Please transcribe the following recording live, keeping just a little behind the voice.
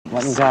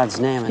What in God's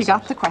name is He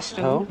got the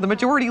question. Who? The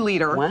majority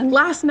leader. When?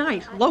 Last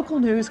night, local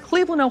news,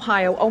 Cleveland,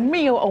 Ohio. Oh,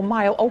 mio, oh,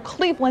 mio, oh,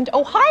 Cleveland,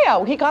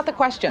 Ohio. He got the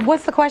question.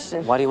 What's the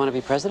question? Why do you want to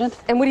be president?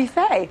 And what do you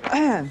say?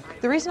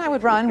 The reason I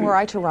would run were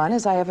I to run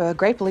is I have a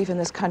great belief in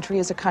this country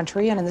as a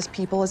country and in this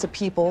people as a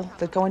people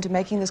that go into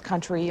making this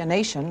country a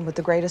nation with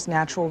the greatest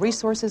natural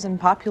resources and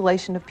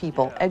population of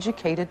people,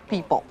 educated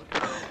people.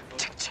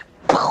 Chk Chk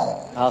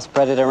Boom. I'll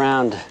spread it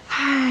around.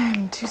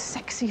 I'm too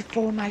sexy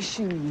for my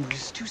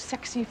shoes, too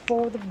sexy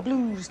for the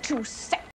blues, too sexy.